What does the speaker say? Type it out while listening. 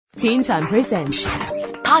Teen Time Presents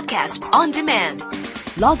Podcast on Demand.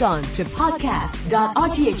 Log on to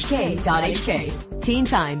podcast.rthk.hk. Teen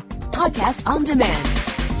Time Podcast on Demand.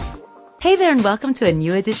 Hey there and welcome to a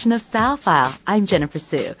new edition of Style File. I'm Jennifer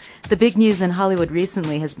Sue. The big news in Hollywood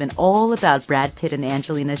recently has been all about Brad Pitt and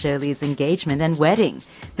Angelina Jolie's engagement and wedding.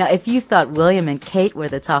 Now, if you thought William and Kate were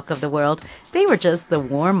the talk of the world, they were just the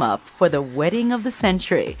warm-up for the wedding of the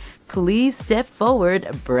century. Please step forward,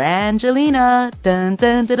 Brangelina. Dun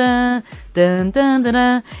dun dun dun dun dun dun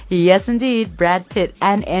dun. Yes, indeed, Brad Pitt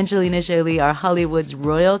and Angelina Jolie are Hollywood's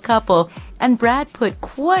royal couple, and Brad put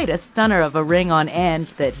quite a stunner of a ring on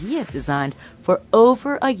Ange that he had designed for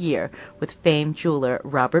over a year with famed jeweler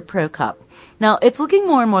Robert Prokop. Now, it's looking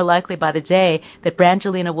more and more likely by the day that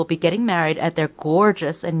Brangelina will be getting married at their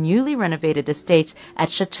gorgeous and newly renovated estate at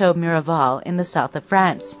Chateau Miraval in the south of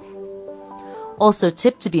France. Also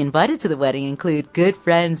tipped to be invited to the wedding include good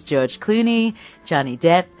friends George Clooney, Johnny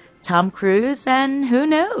Depp, Tom Cruise, and who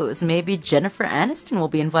knows, maybe Jennifer Aniston will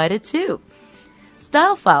be invited too.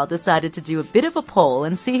 Style File decided to do a bit of a poll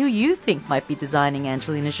and see who you think might be designing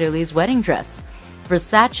Angelina Jolie's wedding dress.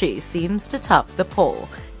 Versace seems to top the poll.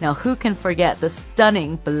 Now, who can forget the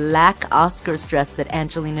stunning black Oscars dress that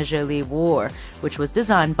Angelina Jolie wore, which was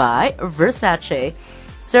designed by Versace?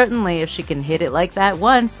 Certainly, if she can hit it like that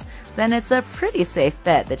once, then it's a pretty safe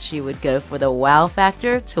bet that she would go for the wow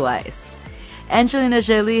factor twice. Angelina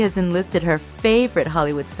Jolie has enlisted her favorite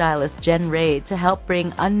Hollywood stylist, Jen Reid, to help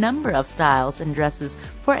bring a number of styles and dresses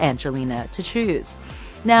for Angelina to choose.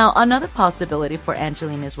 Now, another possibility for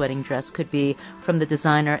Angelina's wedding dress could be from the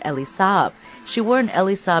designer Elie Saab. She wore an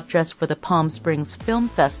Elie Saab dress for the Palm Springs Film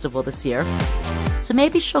Festival this year, so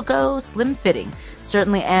maybe she'll go slim-fitting.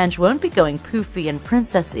 Certainly Ange won't be going poofy and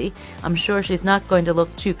princessy. I'm sure she's not going to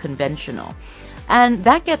look too conventional. And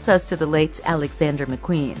that gets us to the late Alexander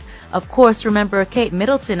McQueen. Of course, remember Kate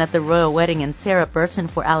Middleton at the royal wedding and Sarah Burton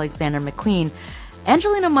for Alexander McQueen.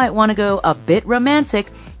 Angelina might want to go a bit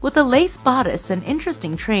romantic with a lace bodice, an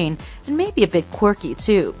interesting train, and maybe a bit quirky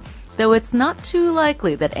too. Though it's not too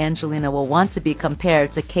likely that Angelina will want to be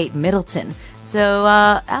compared to Kate Middleton, so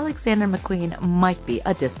Alexander McQueen might be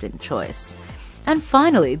a distant choice. And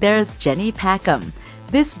finally, there's Jenny Packham.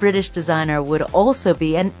 This British designer would also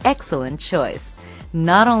be an excellent choice.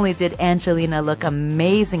 Not only did Angelina look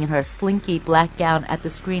amazing in her slinky black gown at the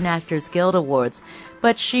Screen Actors Guild Awards,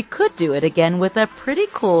 but she could do it again with a pretty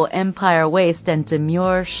cool empire waist and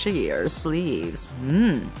demure sheer sleeves.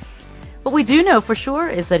 What we do know for sure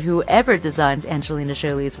is that whoever designs Angelina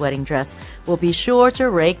Jolie's wedding dress will be sure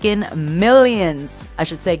to rake in millions, I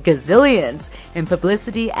should say gazillions, in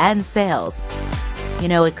publicity and sales. You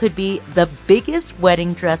know, it could be the biggest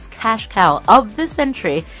wedding dress cash cow of the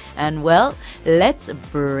century, and well, let's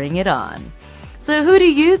bring it on. So who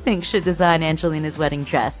do you think should design Angelina's wedding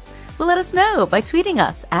dress? Well, let us know by tweeting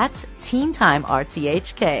us at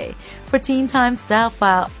TeenTimeRTHK. For Teen Time Style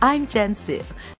File, I'm Jen Sue.